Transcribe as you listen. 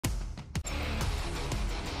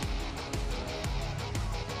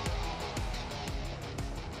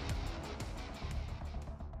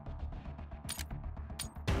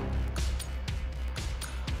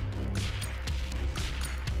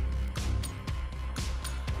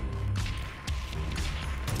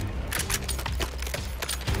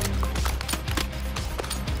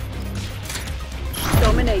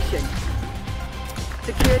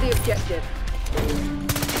Secure the objective.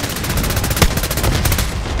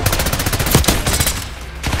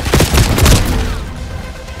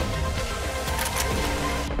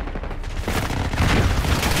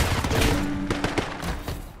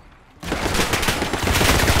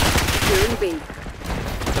 Securing B.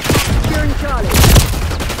 Securing Charlie.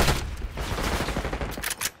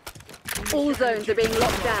 All zones are being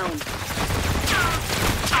locked down.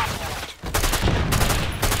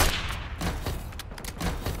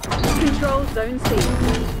 Control Zone C.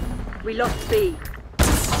 We lost B.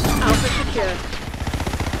 Alpha secure.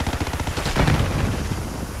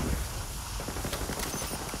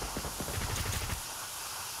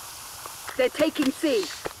 They're taking C.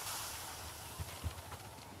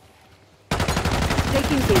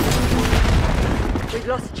 Taking B. We've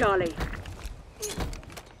lost Charlie.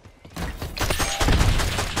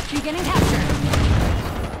 Beginning capture.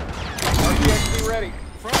 RTX be ready.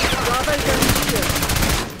 Bravo zone secure.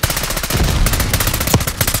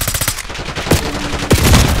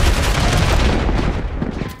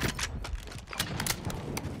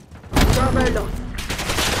 Bravo lost.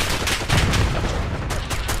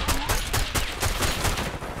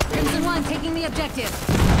 Crimson 1 taking the objective.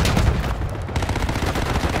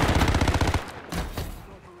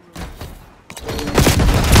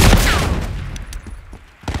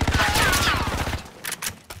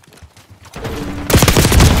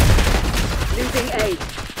 Losing A.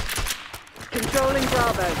 Controlling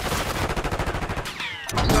Bravo.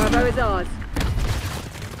 Bravo is ours.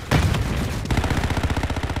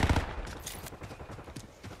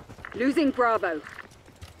 Losing Bravo.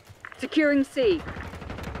 Securing C.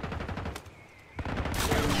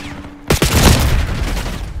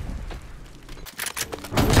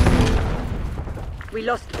 We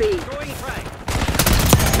lost B.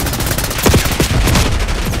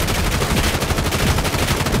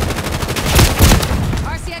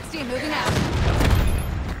 RCX team moving out.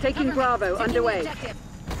 Taking Cover Bravo me. Taking underway. the objective.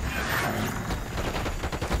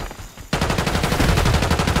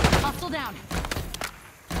 Hostile down.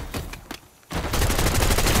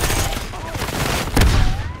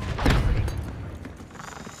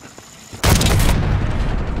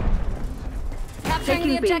 Capturing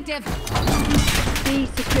the Taking B. objective. B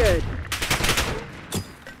secured.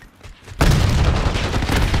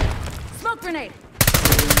 Smoke grenade.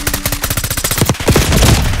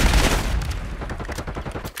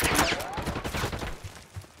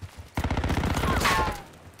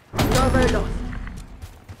 Bravo lost.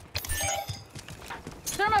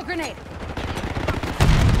 Thermo grenade.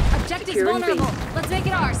 Objective's Securing B. vulnerable. Let's make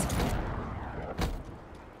it ours.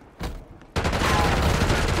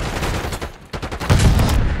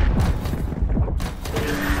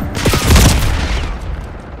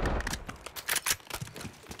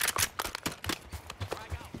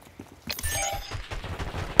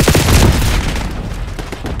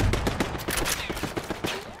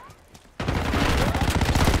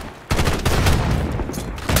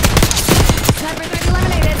 Sniper threat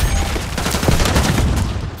eliminated.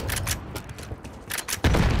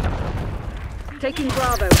 Taking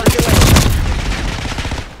Bravo underway.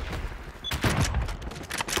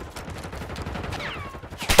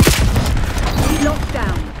 B locked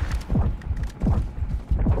down.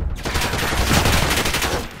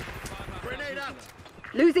 Grenade out.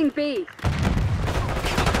 Losing B.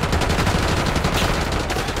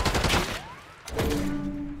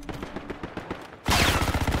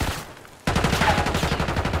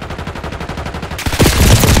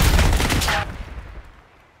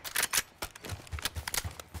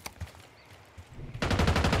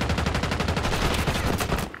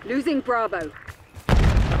 Losing Bravo.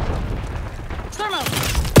 Thermo.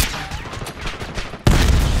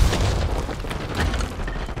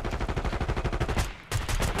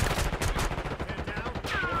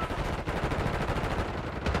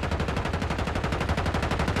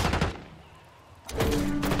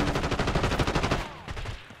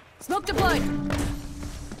 Smoke deployed.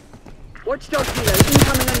 Watchdog Kilo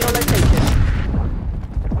incoming on your location.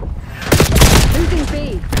 Losing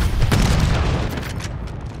B.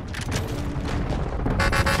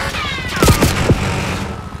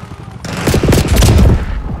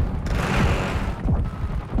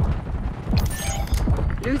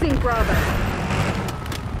 Losing Bravo.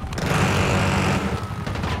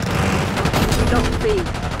 We lost B.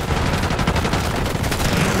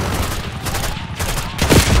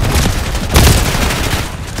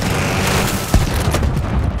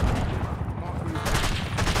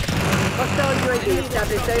 Hostile UAV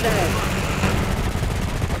established overhead.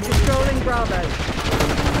 Controlling Bravo.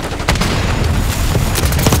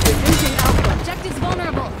 We're losing Alpha. Objective's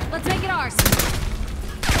vulnerable. Let's make it ours.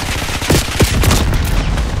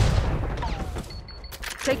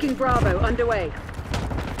 Taking Bravo underway.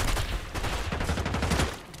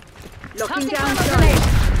 Locking Tossing down thermal Charlie. grenade.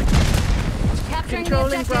 Capturing the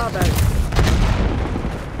Controlling objective. Bravo.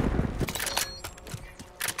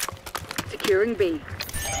 Securing B.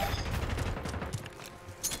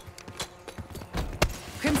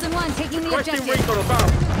 Crimson 1 taking the Requesting objective. recon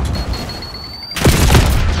above.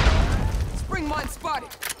 Spring mine spotted.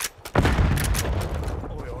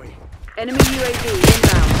 Oi, oi. Enemy UAV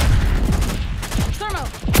inbound. Thermo.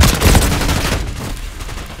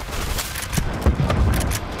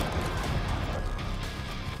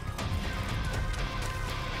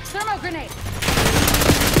 Thermo grenade.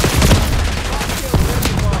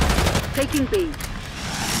 Taking B.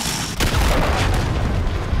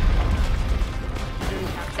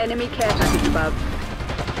 Enemy care package above.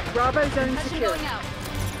 Bravo zone Mission secure. going out.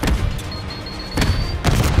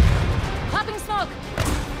 Popping smoke.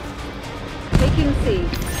 Taking C.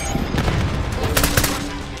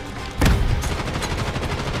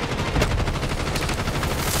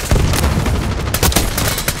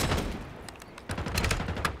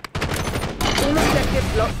 All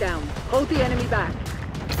objectives locked down. Hold the enemy back.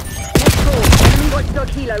 Next call. Enemy watchdog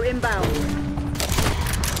helo inbound.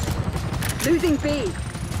 Losing B.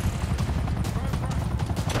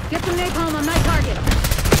 Get some napalm on my target.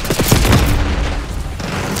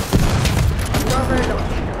 Bravo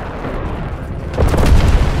locked.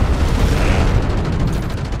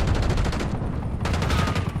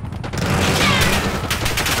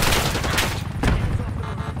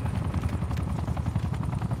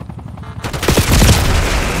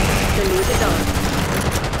 The lead is on.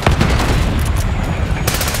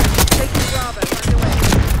 Taking Bravo underway.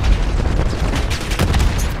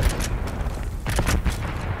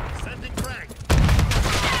 Sending frag.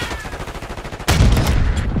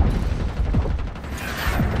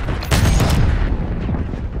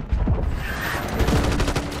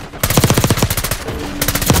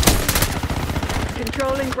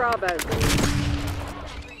 Controlling Bravo.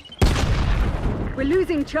 We're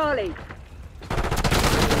losing Charlie.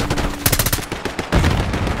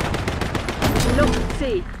 We lost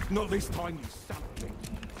C. Not this time, you something.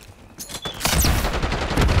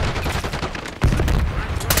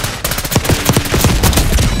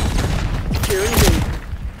 Securing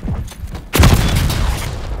B.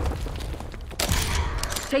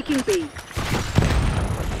 Taking B.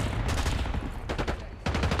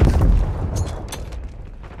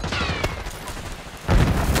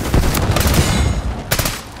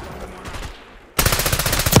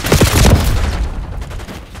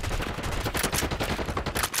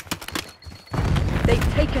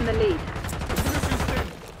 They've taken the lead.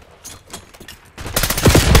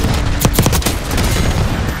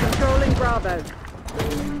 Controlling Bravo.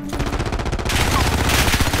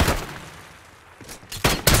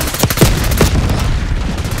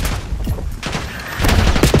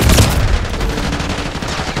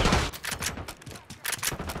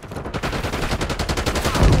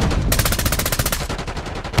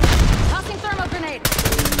 Tossing thermal grenade.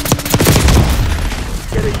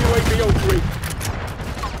 Get a UAV on 3.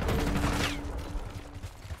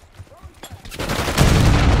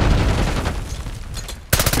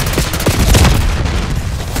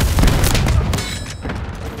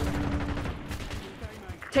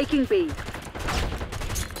 Taking B.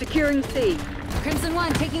 Securing C. Crimson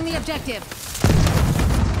 1 taking the objective.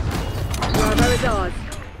 Bravo is ours.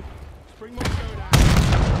 Spring mine showdown.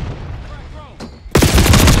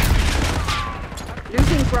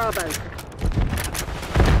 Losing Bravo.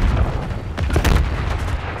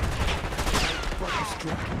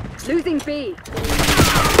 Losing B.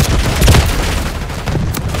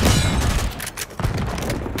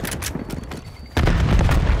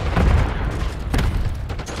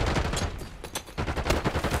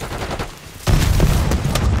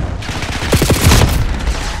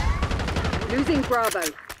 Losing Bravo.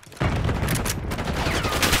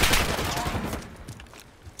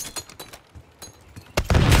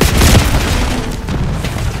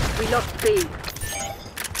 We lost B.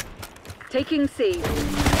 Taking C.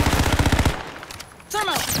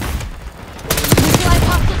 Thermo. Neutralize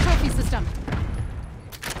hostile trophy system.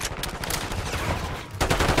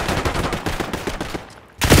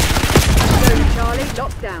 Zone Charlie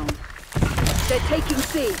locked down. They're taking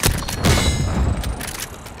C.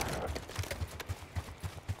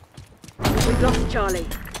 We've lost Charlie.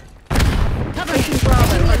 Cover me. Taking Bravo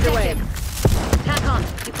Taking the underway. objective. Tack on.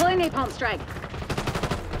 Deploy napalm strike.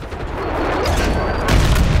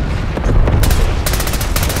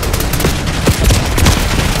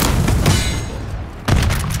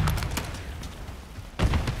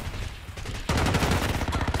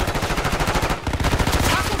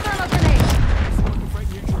 Tossing thermal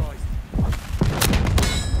grenade.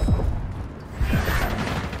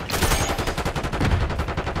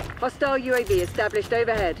 Hostile UAV established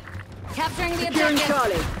overhead. Capturing the Securing objective.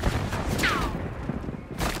 Charlie.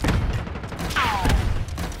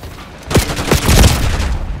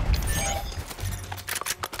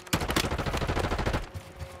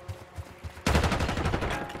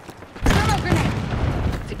 Thermal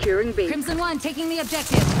grenade. Securing B. Crimson 1 taking the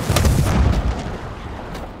objective.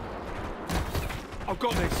 I've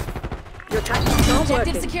got this. Your tactics aren't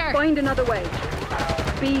Objective working. secure. Find another way.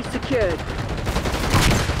 B secured.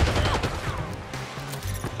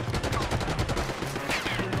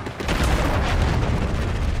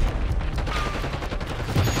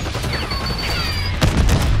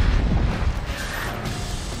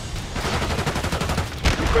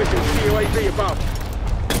 Requesting CUAV above.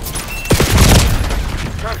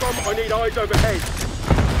 TACOM, I need eyes overhead.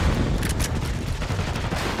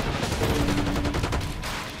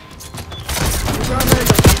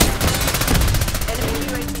 Enemy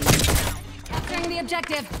UAV. Capturing the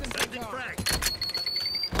objective. Sending frag.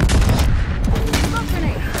 Smoke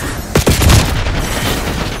grenade.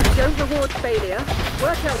 Don't reward failure.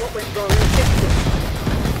 Work out what went wrong and fix it.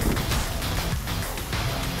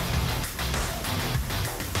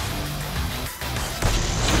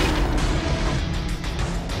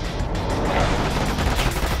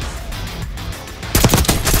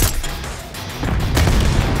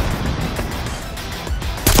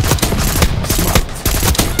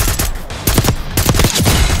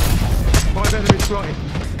 Five enemies spotted.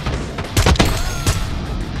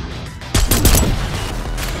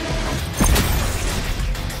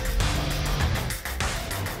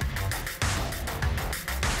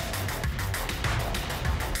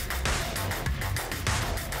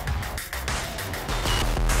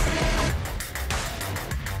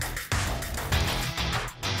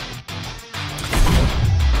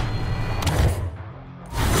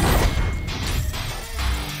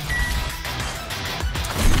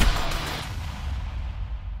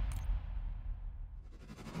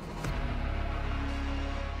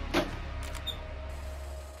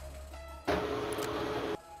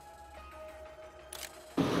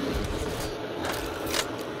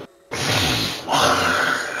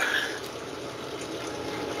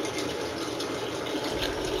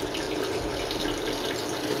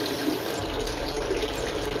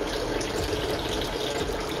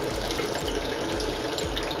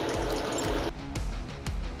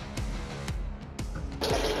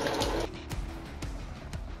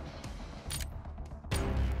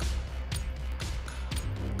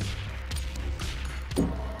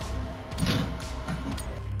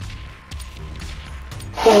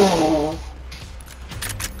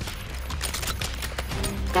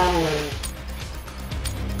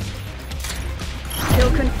 Kill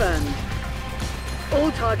confirmed.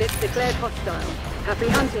 All targets declared hostile. Happy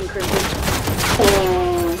hunting, Crimson.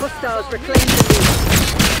 Hostiles reclaim the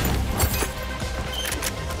lead.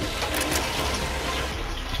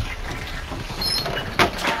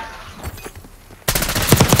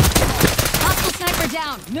 Hostile sniper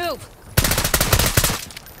down. Move.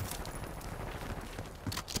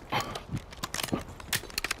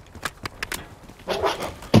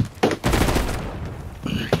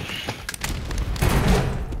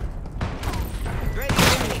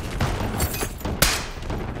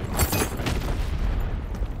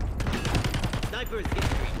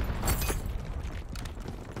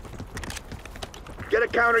 Get a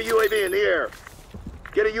counter UAV in the air.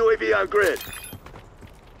 Get a UAV on grid.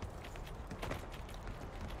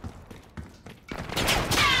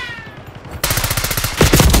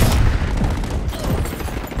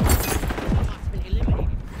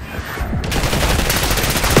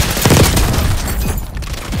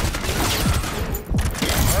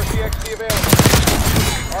 RCXD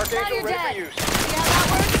available. Archangel You're ready dead. for use. See how that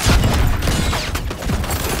works?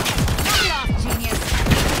 Knock it off, genius.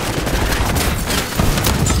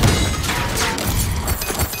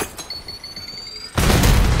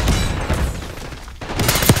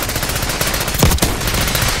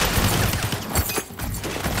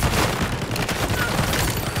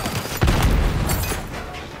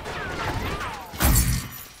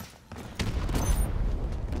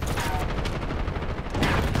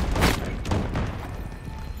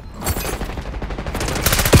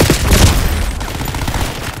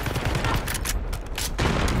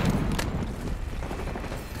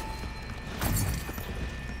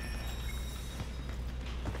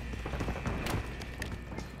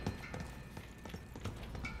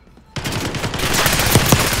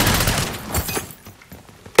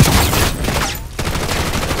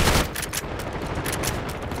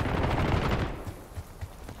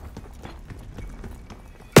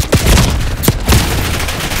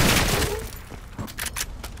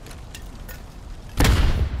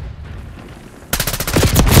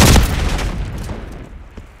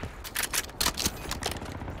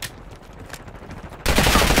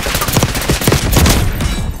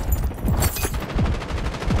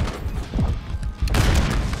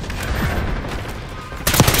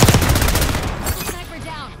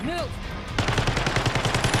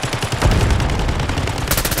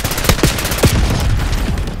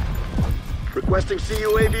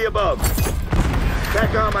 UAV above.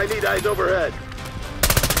 TACOM, I need eyes overhead.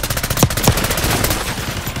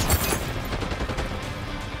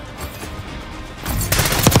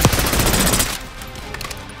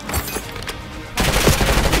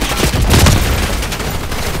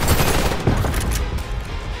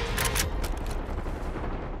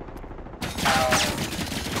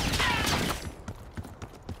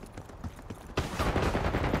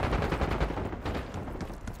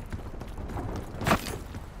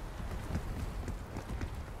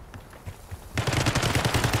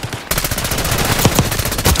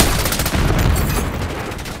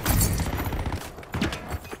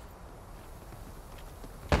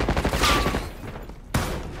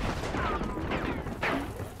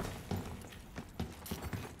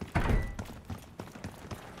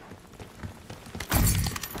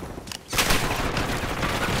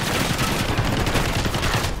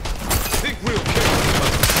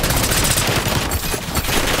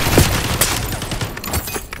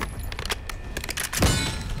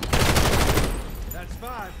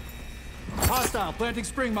 Hostile, planting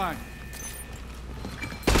spring mine.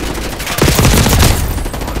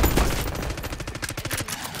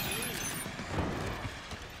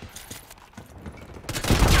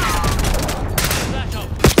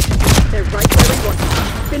 They're right where we want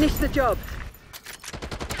them. Finish the job.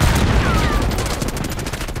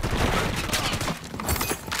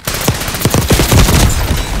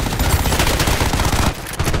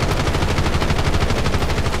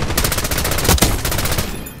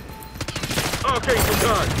 Okay,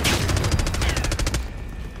 Baton.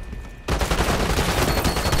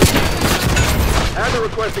 Adder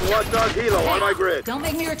requesting watchdog helo on my grid. Don't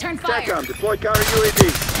make me return fire. TACOM, deploy counter UAV.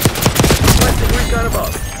 Requesting recon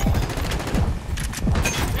above.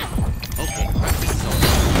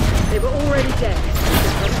 They were already dead.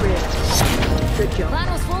 Just realized. Good job. Plan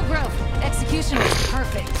was full growth. Execution was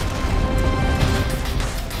perfect.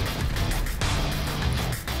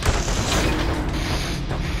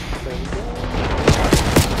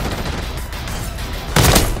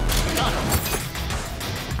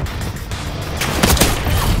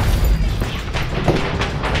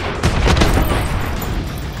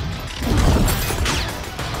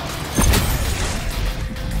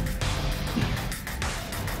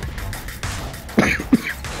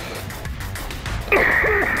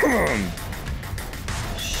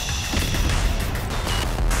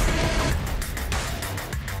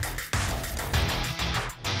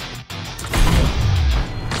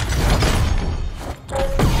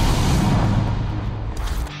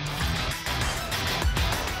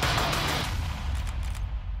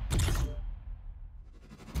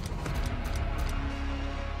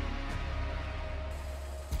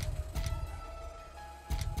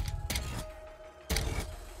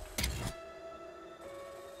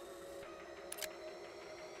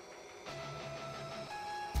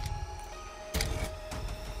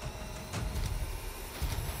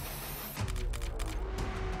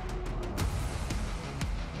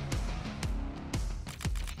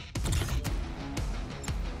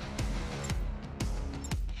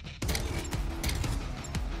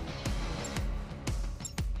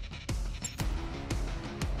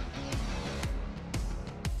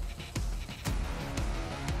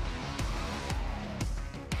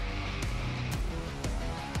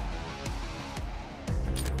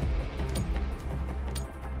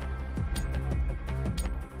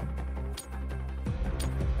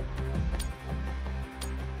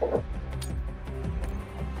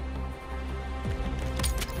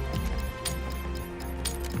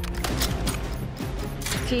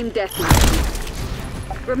 Team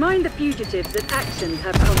deathmatch. Remind the fugitives that actions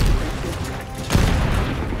have consequences.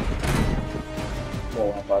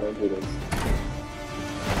 Oh, I thought I did this.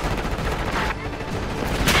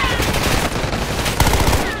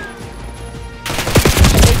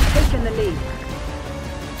 They've taken the lead.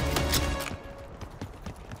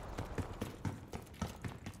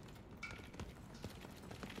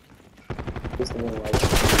 Just the one like.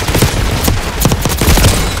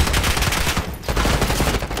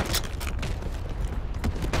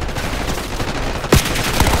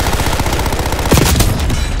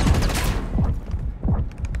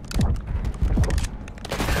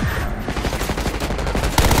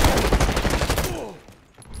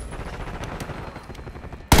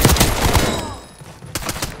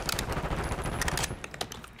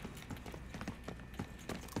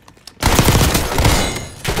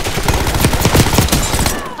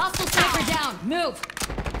 Move!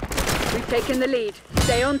 We've taken the lead.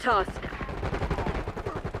 Stay on task.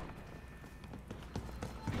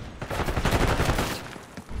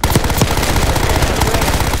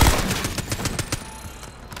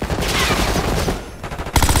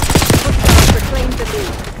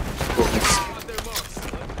 UAV.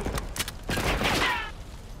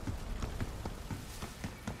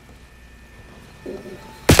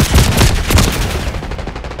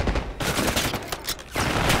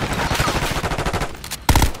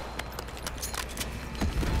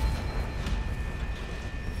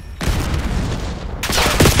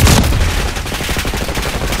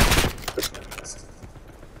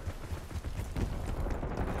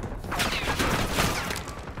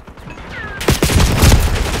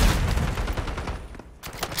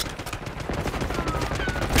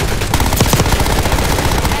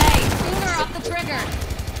 Hey, finger off the trigger.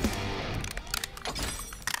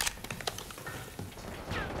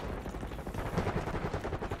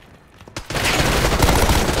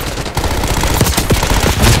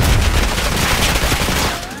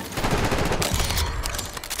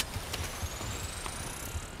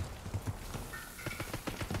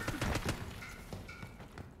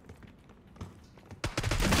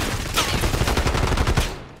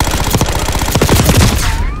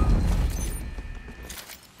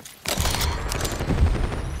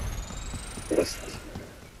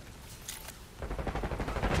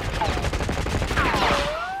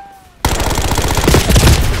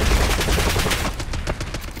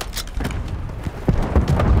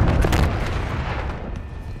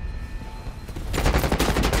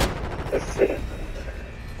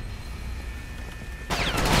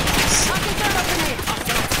 Tossing thermal grenade.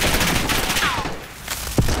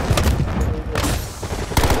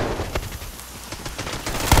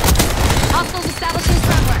 Hostiles establishing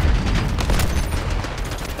scrambler.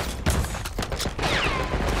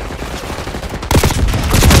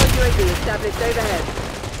 Hostile UAV established overhead.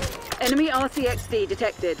 Enemy RCXD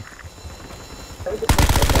detected.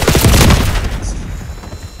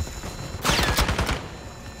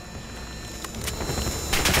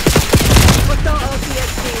 Hostile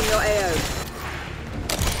RCXD in your AO.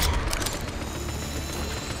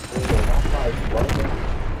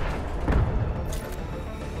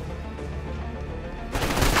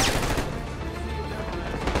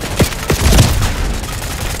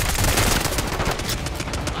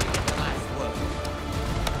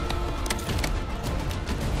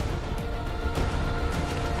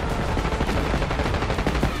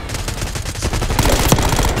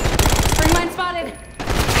 Spring mine spotted.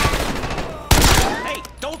 Hey,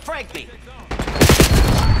 don't frag me!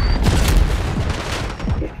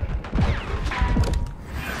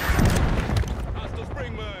 Hostile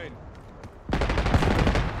spring mine!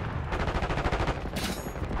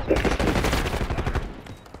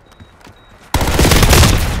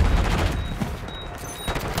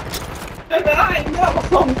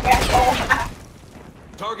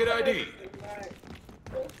 Target ID.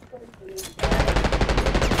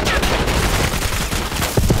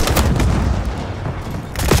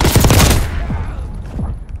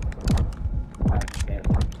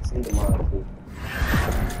 See the monitor.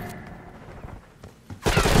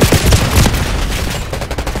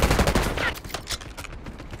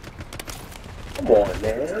 Come on,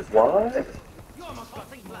 man. What?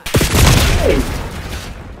 Hey!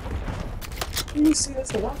 You see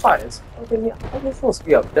this in Wi-Fi? It's fucking, I'm supposed to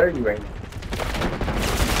be up 30 right now.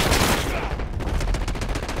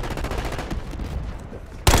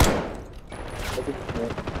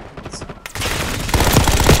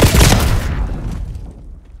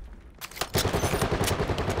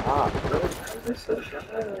 Ah,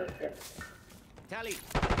 Tally.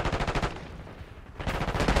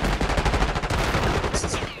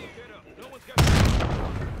 No one's got.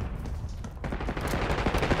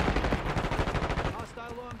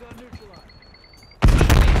 Hostile long gun neutralized.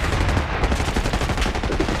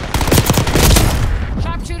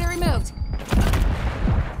 Sharpshooter removed.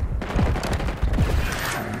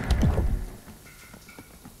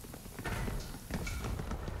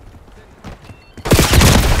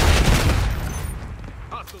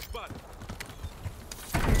 Hostile spot.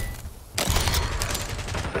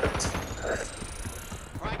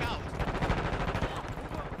 Frag out.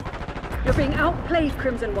 You're being outplayed,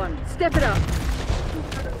 Crimson One. Step it up.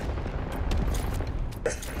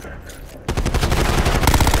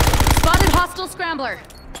 Spotted hostile scrambler.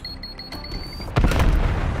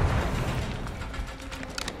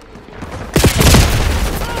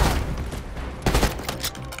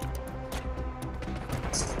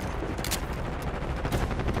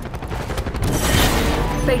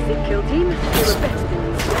 Face it, kill team. You were best in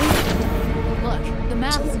this game. Look, the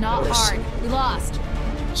math's not hard. We lost.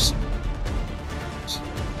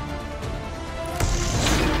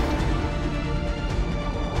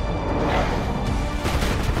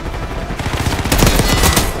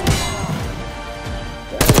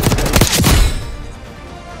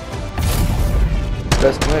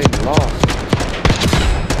 Best play lost.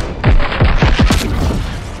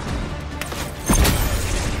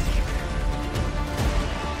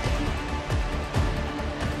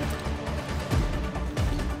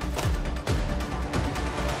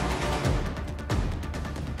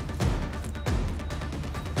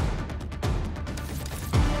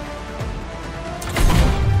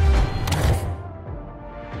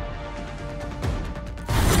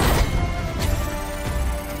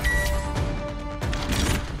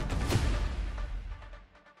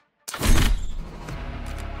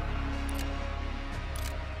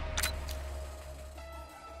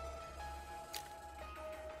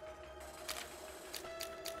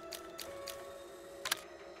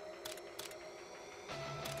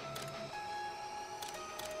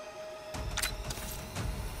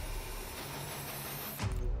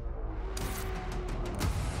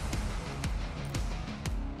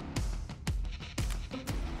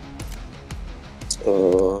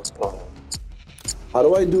 How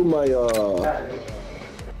do I do my wow,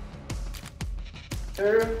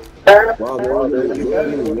 they're only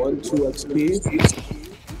giving me 1-2 XP.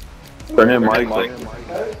 Turn your mic.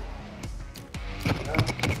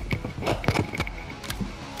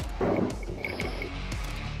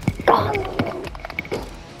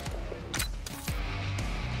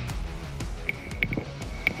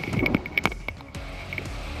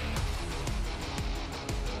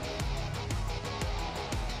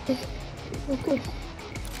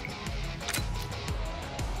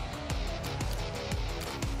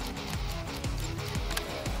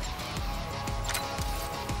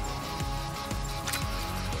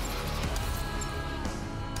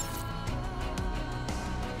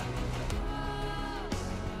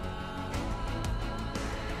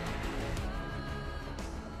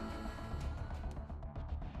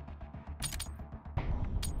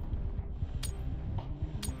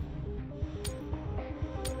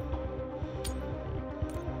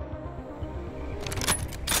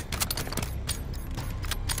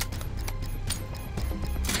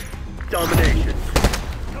 Domination.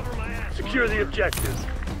 Secure the objectives.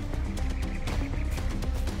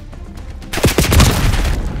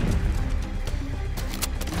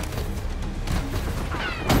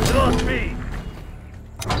 We lost B.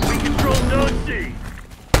 We control Zone C.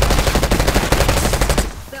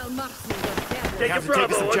 Take a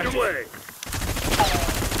Bravo underway.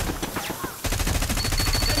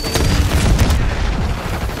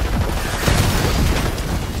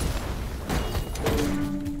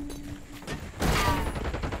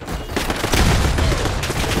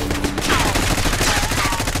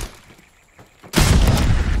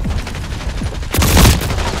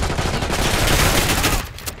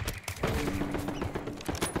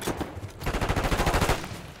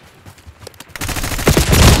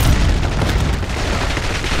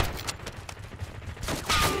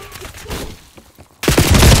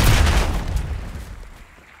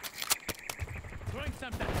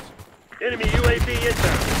 Enemy UAV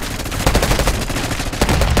inbound.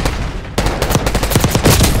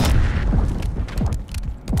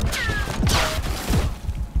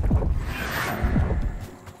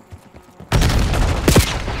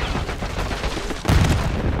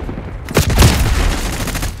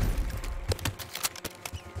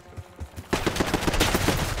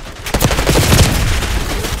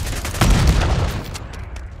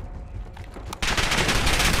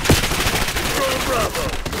 Control Bravo.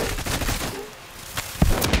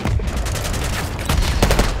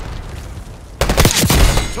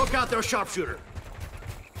 Took out their sharpshooter.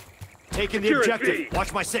 Taking the Secure objective. B.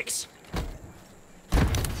 Watch my 6. B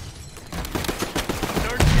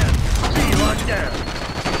locked down.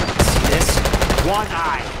 See this? One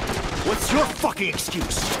eye. What's your fucking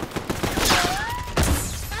excuse?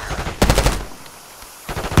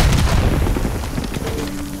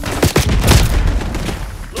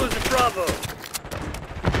 Losing Bravo.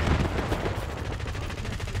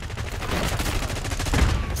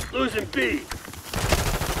 Losing B.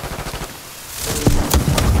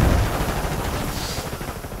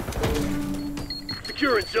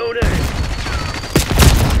 Securing Zone A.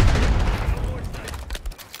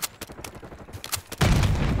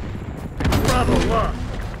 Bravo lost.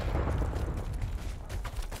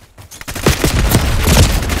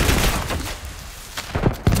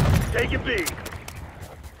 Taking B.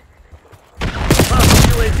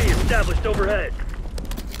 Hostile UAV established overhead.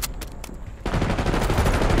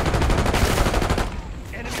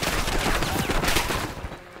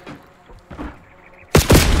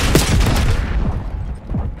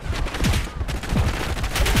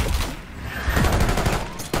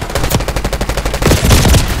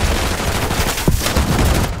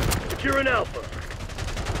 Securing Alpha.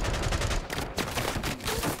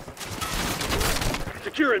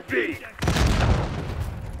 Securing B.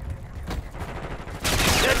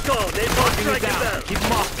 Next call. Napalm Bring it strike down. inbound. Keep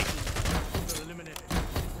them off me.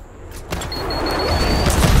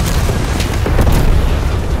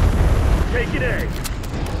 Taking A.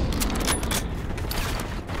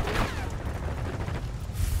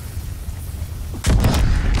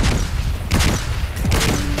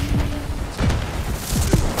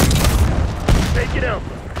 Taking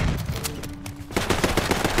Alpha.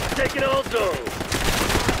 Taking all zones.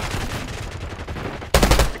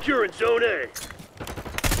 Securing Zone A.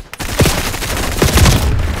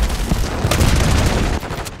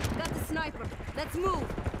 Got the sniper. Let's move.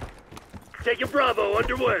 Taking Bravo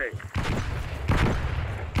underway.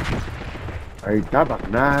 Ahí está,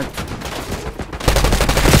 Bagdad.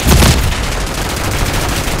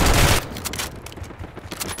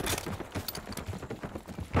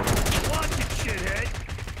 Watch it, shithead.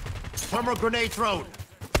 Thermal grenade thrown.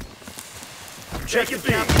 Taking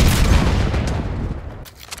B.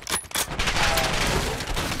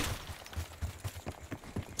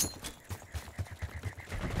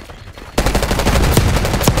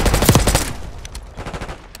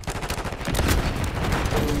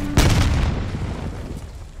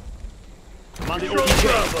 I'm on the Control OPJ.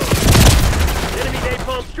 Bravo. Enemy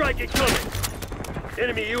napalm strike incoming.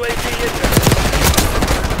 Enemy UAV inbound.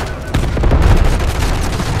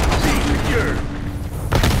 B secured.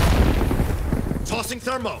 Tossing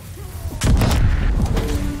thermo.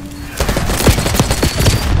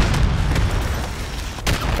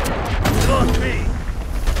 Lost B.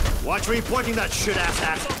 Watch where you're pointing that shit-ass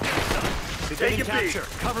asshole. Beginning Take it, B. capture.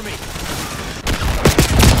 Cover me.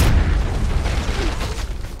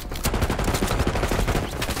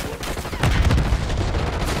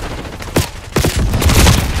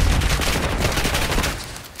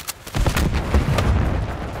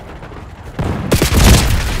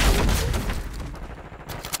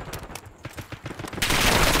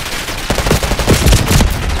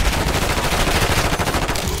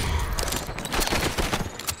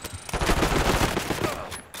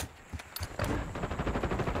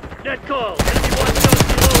 Net call. Enemy watchdogs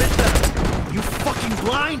below inbound. You fucking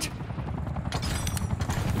blind?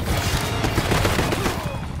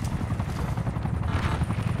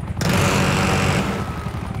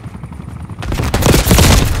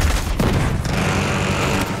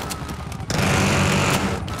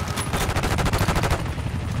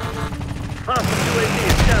 Hostile UAV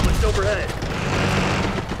established overhead.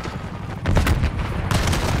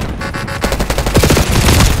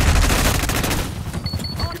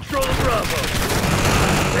 Controlling Bravo.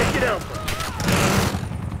 Taking Alpha.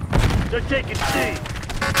 They're taking C.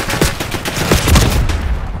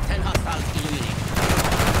 10 hostiles eliminated.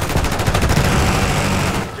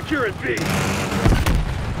 Securing B.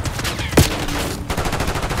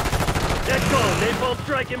 Net call. Napalm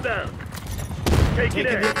strike inbound. Taking Taking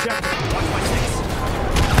the A. objective. Watch my six.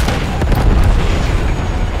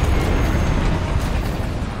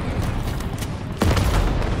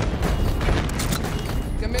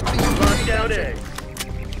 Lock down A.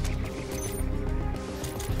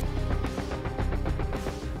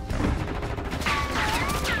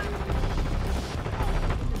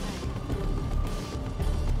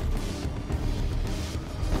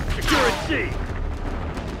 Securing C.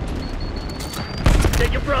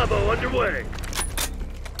 Taking Bravo underway.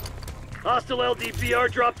 Hostile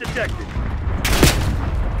LDPR drop detected.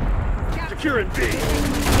 Securing B.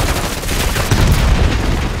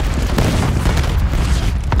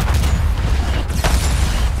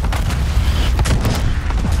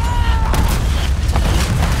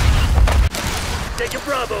 Taking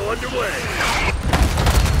Bravo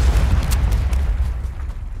underway.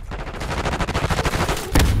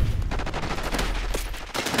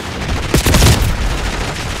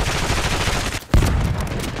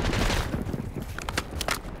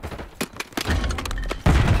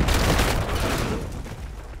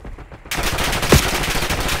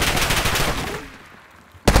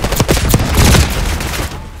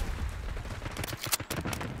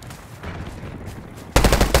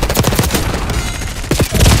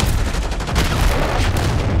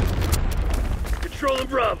 Controlling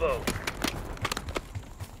Bravo.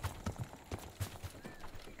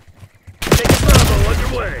 Taking Bravo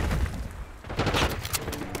underway.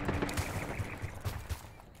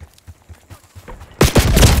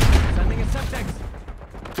 Sending a Semtex.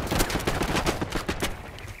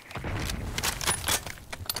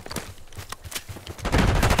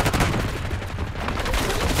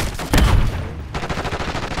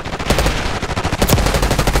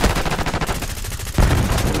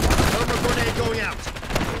 Thermal grenade going out.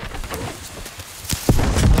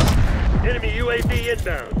 Enemy UAV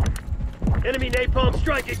inbound. Enemy napalm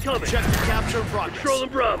strike incoming. Check the capture in progress. Controlling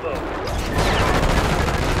Bravo.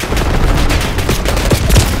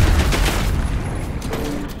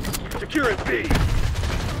 Securing B.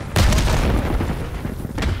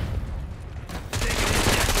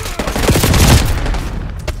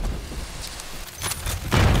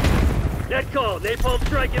 Net call. Napalm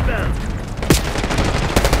strike inbound.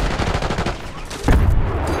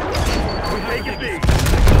 Taking B.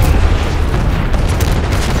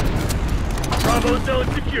 Bravo zone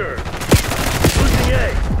secure. Losing A.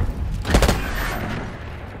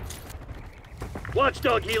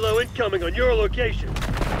 Watchdog helo incoming on your location.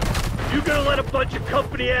 You gonna let a bunch of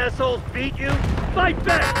company assholes beat you? Fight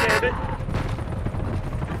back, damn it!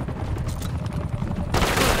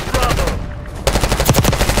 Bravo.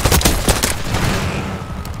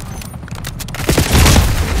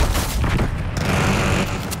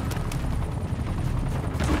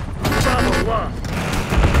 Bravo lost.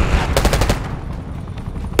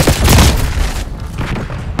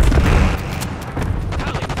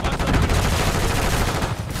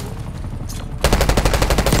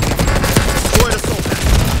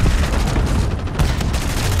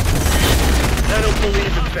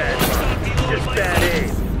 Just bad aim.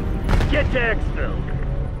 Get to Exfil.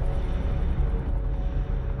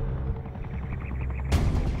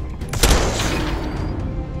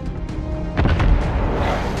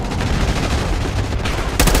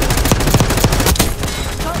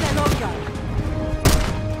 Got their long gun.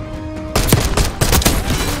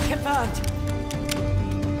 Confirmed.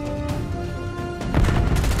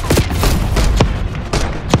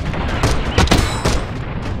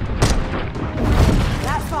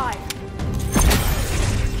 That's 5.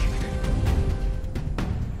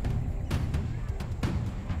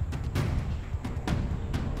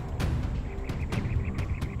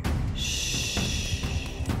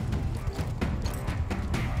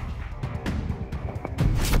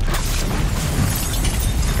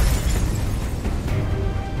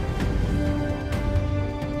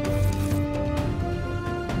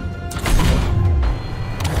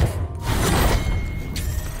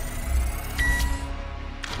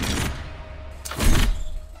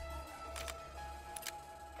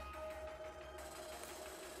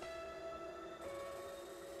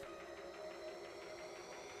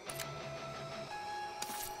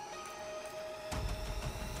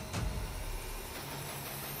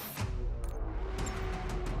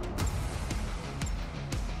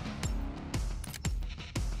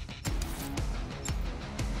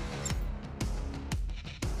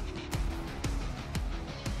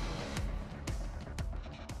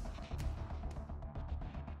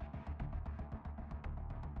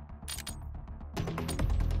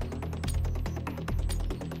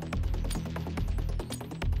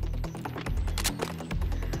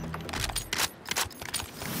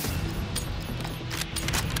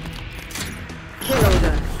 Kill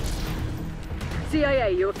order.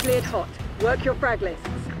 CIA, you're cleared hot. Work your frag lists.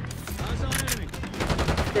 Eyes on enemy.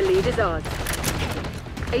 The lead is ours.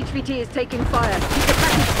 HVT is taking fire. Keep the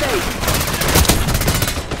package safe.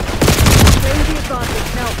 Gain the advantage.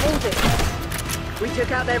 Now hold it. We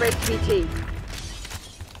took out their HVT.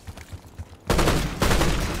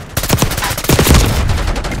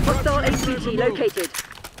 Hostile HVT located.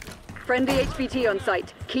 Friendly HVT on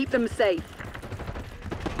site. Keep them safe.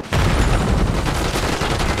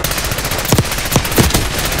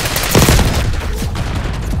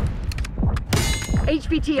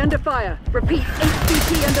 HVT under fire. Repeat,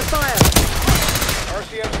 HVT under fire.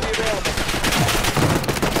 RCXD available.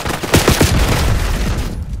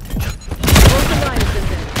 Hold the line,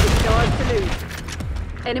 Clinton. It's ours to lose.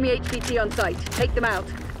 Enemy HVT on site. Take them out.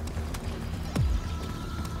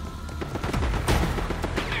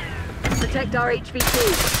 Protect our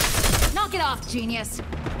HVT. Knock it off, genius.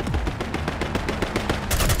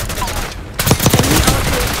 Enemy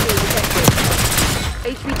RCHT detected.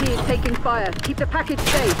 HVT is taking fire. Keep the package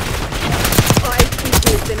safe. Our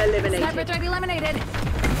HVT has been Sniper eliminated. threat eliminated.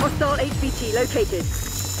 Hostile HVT located.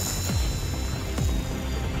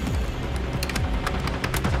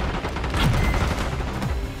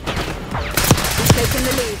 We've taken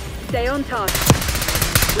the lead. Stay on task.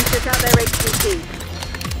 We took out their HVT.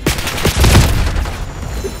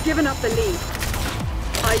 We've given up the lead.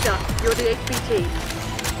 Eyes up. You're the HVT.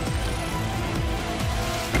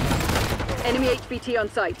 Enemy HVT on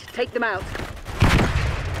site. Take them out.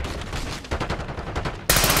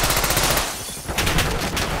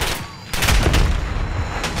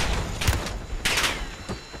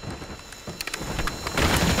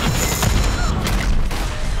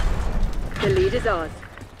 The lead is ours.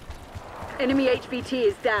 Enemy HVT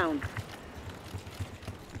is down.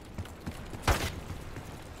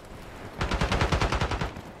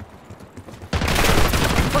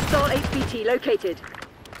 HVT located.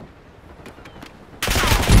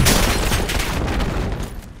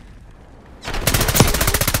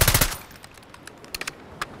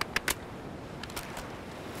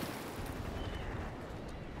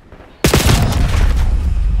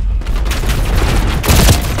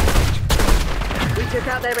 We took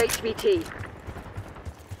out their HVT.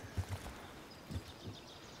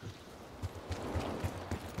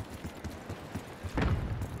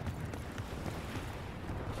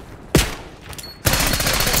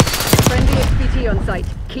 Friendly HVT on site.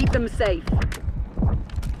 Keep them safe.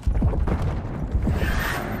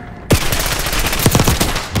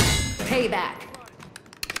 Payback.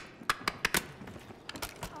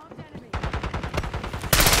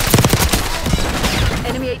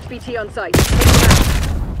 Enemy HVT on site. Take them out.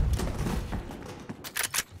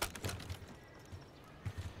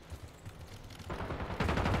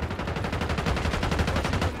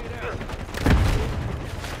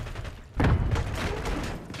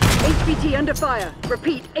 HVT under fire.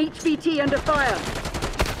 Repeat, HVT under fire.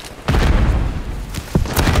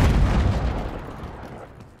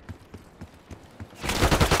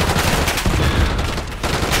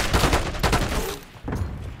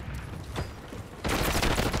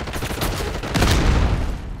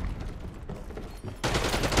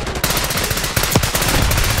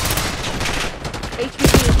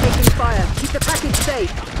 HVT is taking fire. Keep the package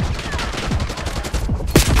safe.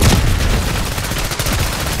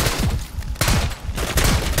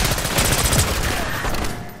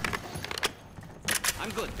 I'm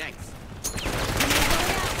good, thanks.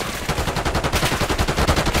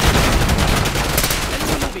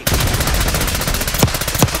 Enemy moving.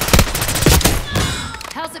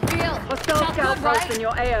 How's it feel? Hostile Not scout good, pulse right? in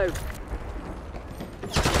your AO.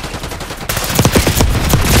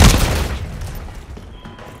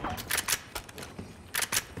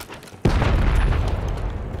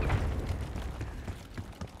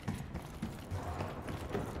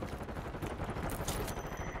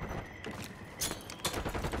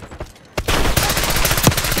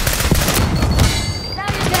 Now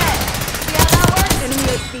you're dead. See how that works? Enemy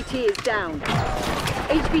HVT is down.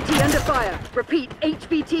 HVT under fire. Repeat,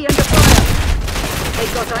 HVT under fire. They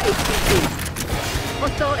got our HVT.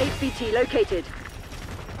 Hostile HVT located.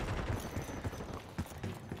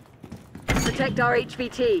 Protect our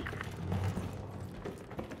HVT.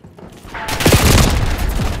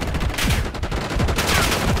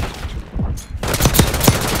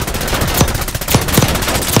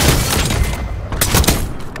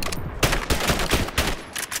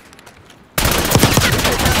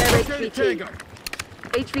 HVT.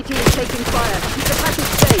 HVT is taking fire. Keep the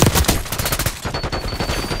package safe.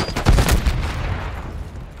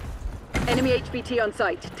 Enemy HVT on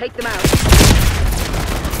site. Take them out.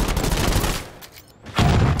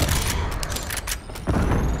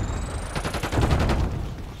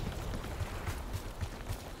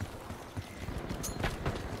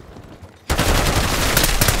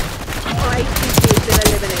 Our HVT has been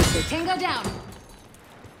eliminated. Tango down.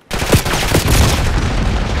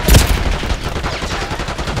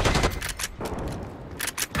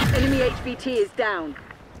 Enemy HVT is down.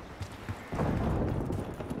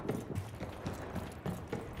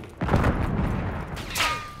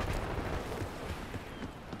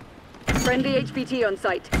 Friendly HVT on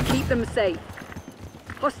site. Keep them safe.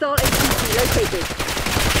 Hostile HVT located.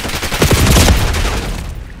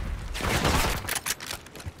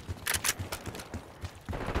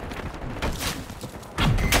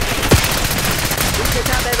 We took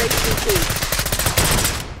out their HVT.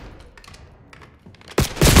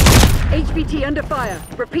 HVT under fire.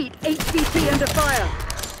 Repeat, HVT under fire.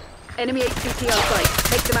 Enemy HVT on site.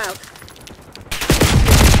 Take them out.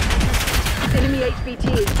 Enemy HVT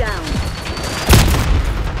is down.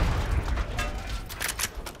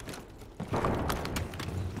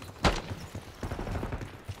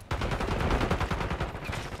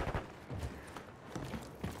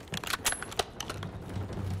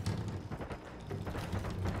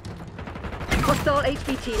 Hostile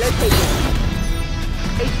HVT located.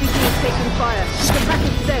 HVT is taking fire. Keep the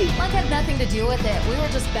package safe. Luck had nothing to do with it. We were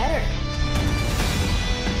just better.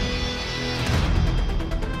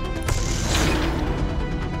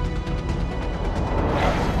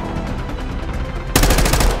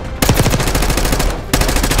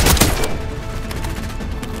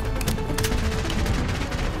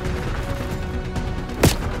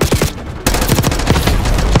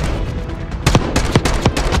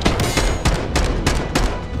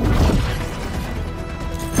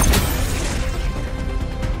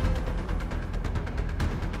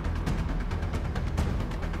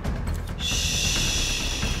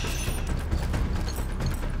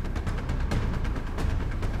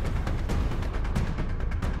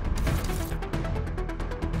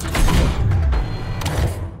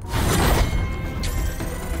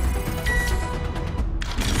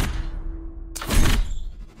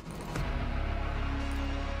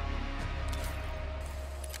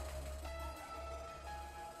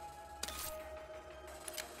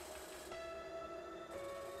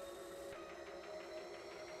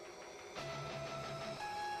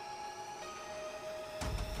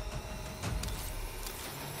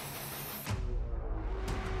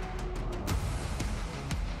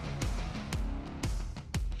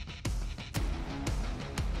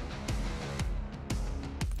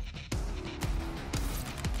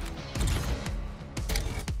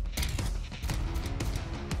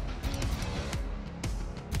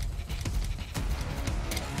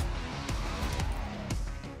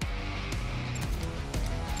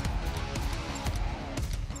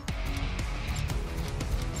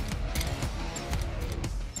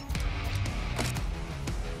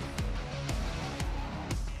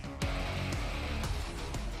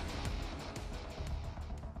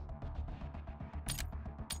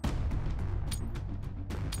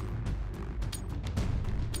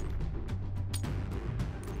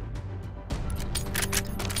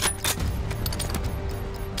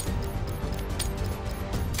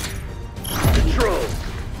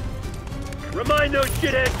 Remind those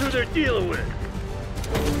shitheads who they're dealing with.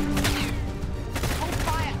 Hold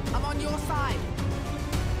fire. I'm on your side.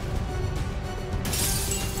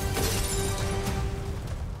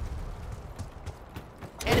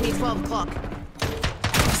 Enemy 12 o'clock.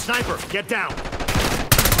 Sniper, get down.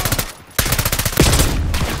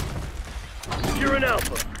 You're an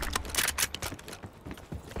alpha.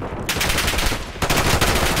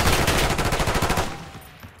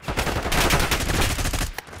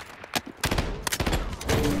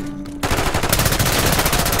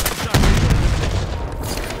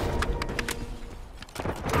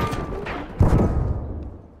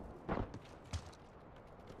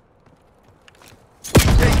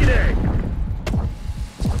 Take it A.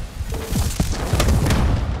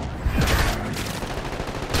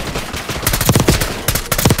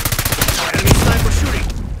 Enemy sniper shooting.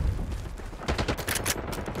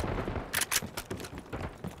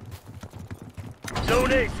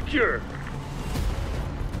 Zone A secure.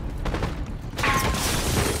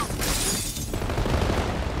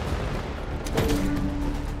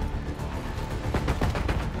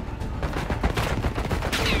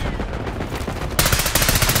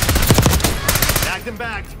 Bagged and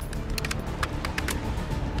bagged.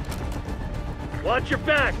 Watch your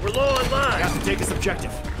back. We're low on I lives. have to take this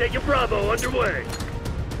objective. Taking Bravo underway.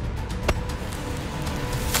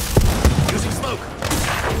 Using smoke.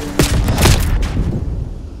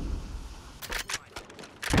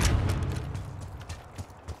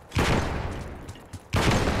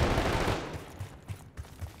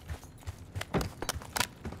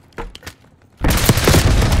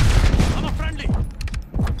 I'm a friendly.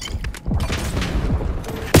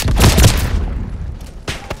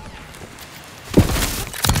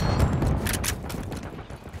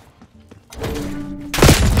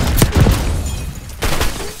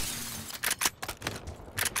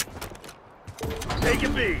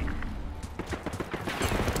 Taking B.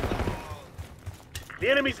 The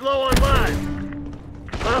enemy's low on lives.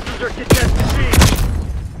 Hostiles are contesting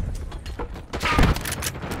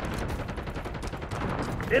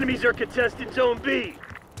B. Enemies are contesting Zone B.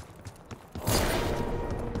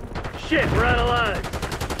 Shit, we're out of lives.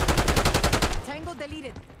 Tango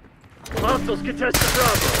deleted. Hostiles contesting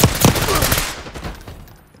Bravo.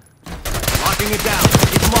 Locking it down.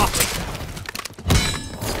 Keep them off me.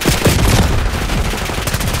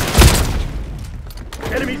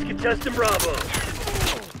 Enemies contesting Bravo.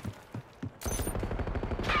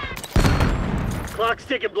 Clock's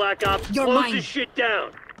ticking, Black Ops. You're Close mine. this shit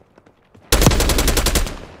down.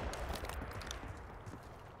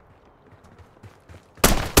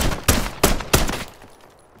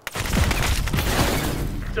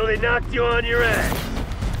 So they knocked you on your ass.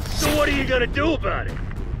 So what are you gonna do about it?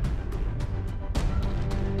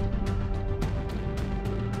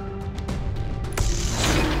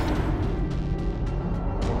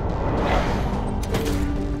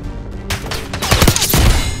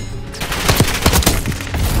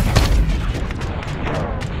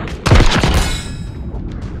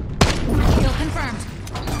 Kill confirmed.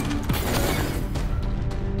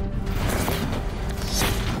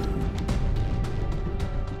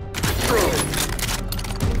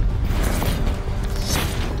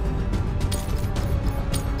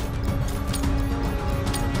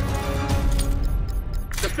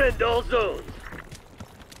 Defend all zones.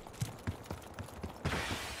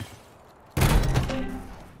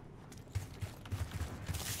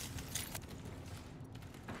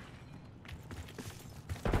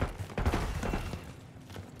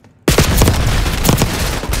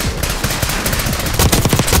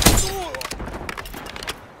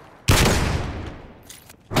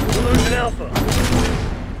 We're losing Alpha.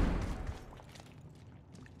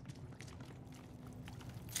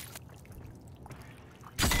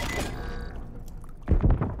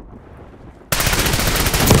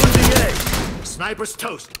 Losing A. Sniper's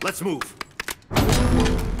toast. Let's move. Time's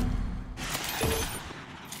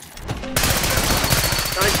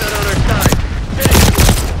not on our side. Hey.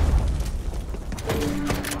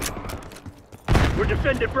 We're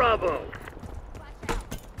defending Bravo.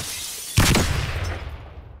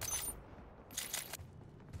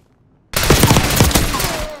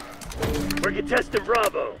 We're contesting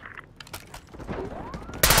Bravo.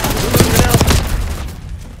 We're losing Alpha.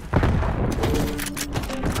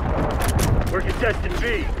 We're contesting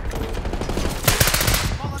B.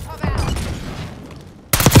 Molotov out.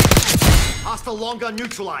 Hostile long gun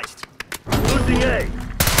neutralized. Losing A.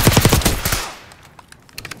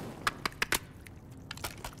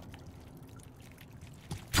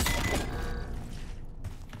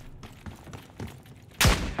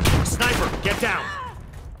 Sniper, get down.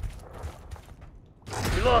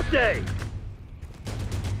 We lost A.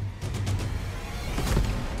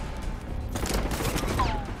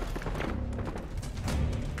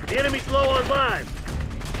 The enemy's low on lives.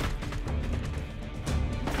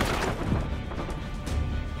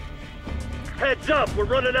 Heads up, we're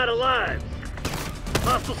running out of lives.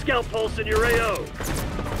 Hostile scout pulse in your AO.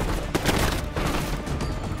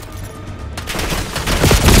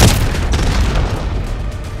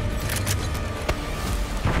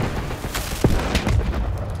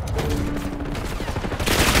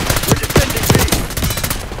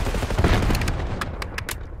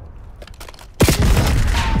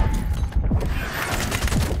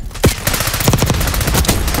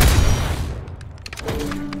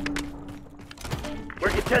 We're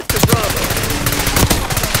contesting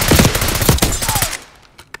Bravo.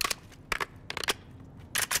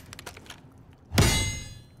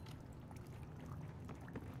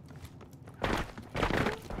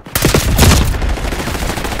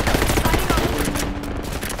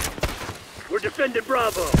 We're defending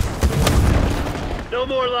Bravo. No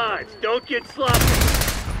more lives. Don't get sloppy.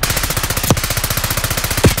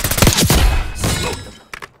 Smoke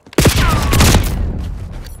them.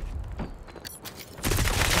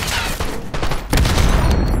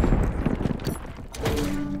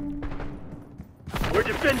 We're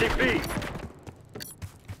defending B.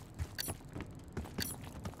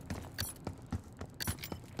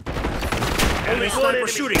 Enemy sniper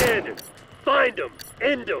shooting. Standing. Find them.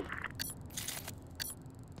 End them.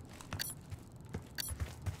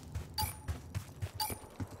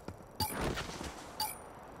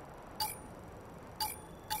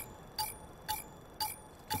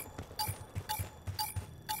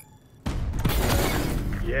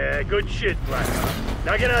 Yeah, good shit, Black Ops.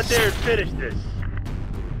 Now get out there and finish this.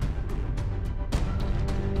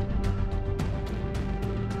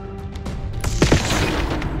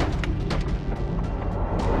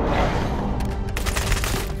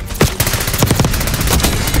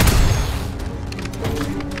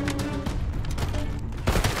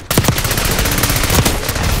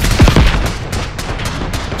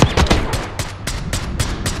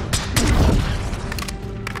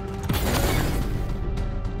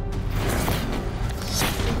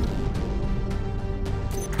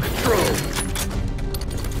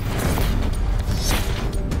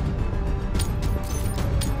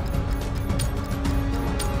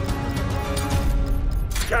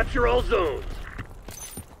 Capture all zones.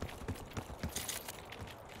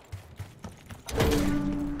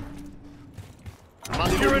 I'm on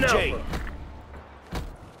the You're an OBJ. alpha.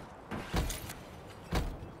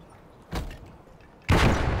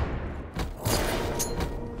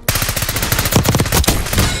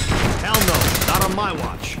 Hell no, not on my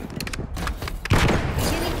watch.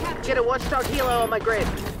 Get a one-star helo on my grid.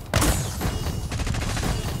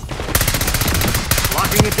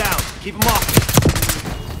 Locking it down. Keep them off me.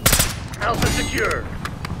 Alpha secure.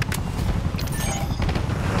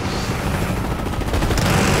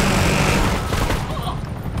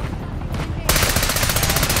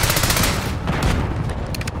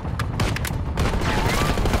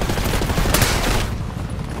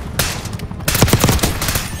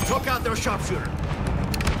 Took out their sharpshooter.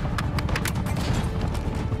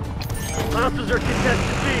 Hostiles are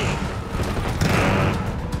contested B.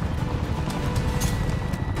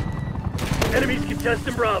 Enemies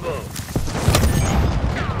contesting Bravo.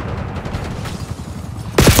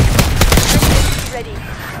 Ready.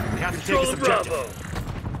 We have to take Control this of objective.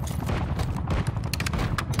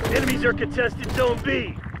 Bravo. Enemies are contesting Zone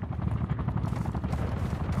B.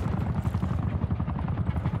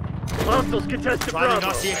 Hostiles contesting Finding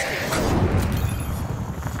Bravo. RCXP.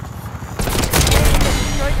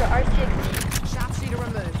 Destroy your RCXD. Sharpshooter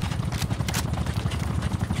removed.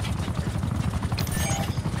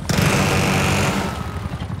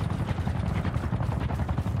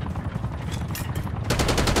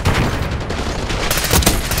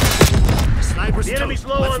 Sniper's The enemy's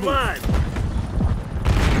toast. low Let's on move. lives.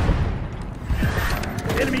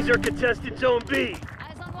 Enemies are contesting Zone B.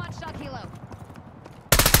 Eyes on one shot helo.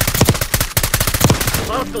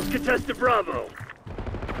 Hostiles contesting Bravo.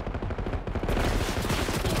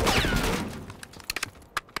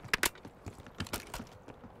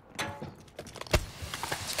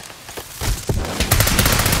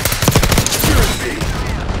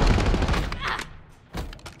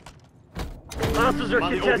 Hostiles are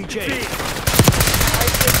On the contesting OBJ. B.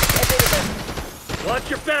 Watch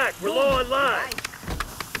your back. We're low on lives.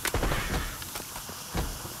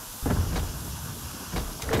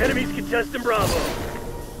 Enemies contesting Bravo.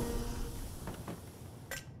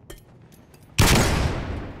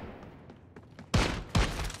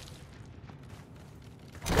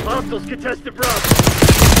 Hostiles contesting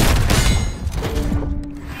Bravo.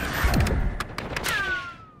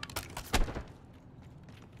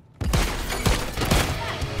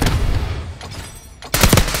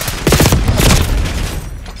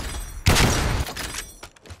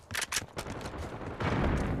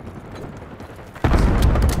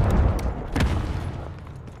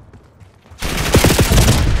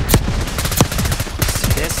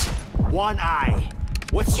 one eye.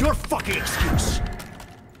 What's your fucking excuse?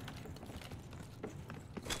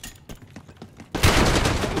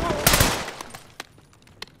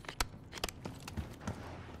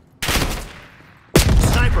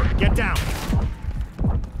 Sniper, get down.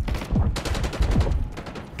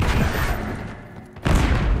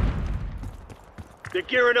 They're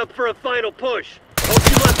gearing up for a final push. Hope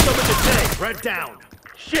you left some in the tank. Red down.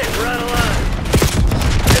 Shit, we're out of line.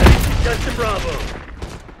 Enemy Justin Bravo.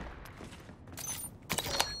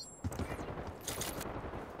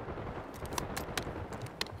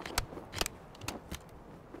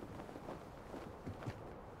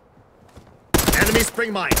 Enemy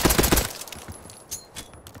spring mine.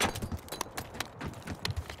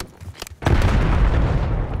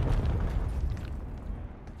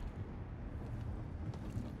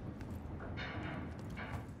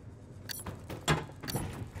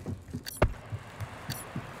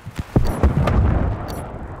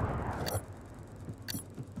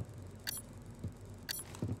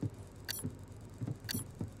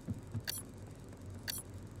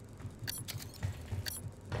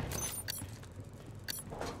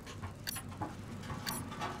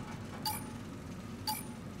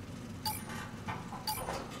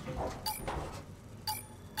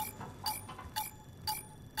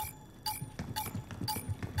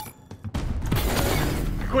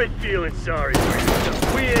 Quit feeling sorry for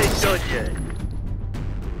yourself. We ain't done yet.